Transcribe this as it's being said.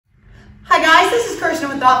this is Kirsten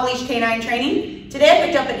with Off Leash K9 Training. Today I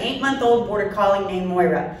picked up an 8-month-old border collie named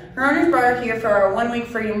Moira. Her owners brought her here for our 1-week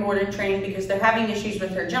free and boarded training because they're having issues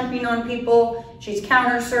with her jumping on people. She's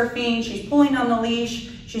counter surfing, she's pulling on the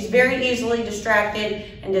leash, she's very easily distracted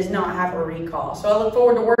and does not have a recall. So I look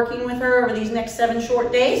forward to working with her over these next 7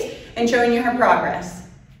 short days and showing you her progress.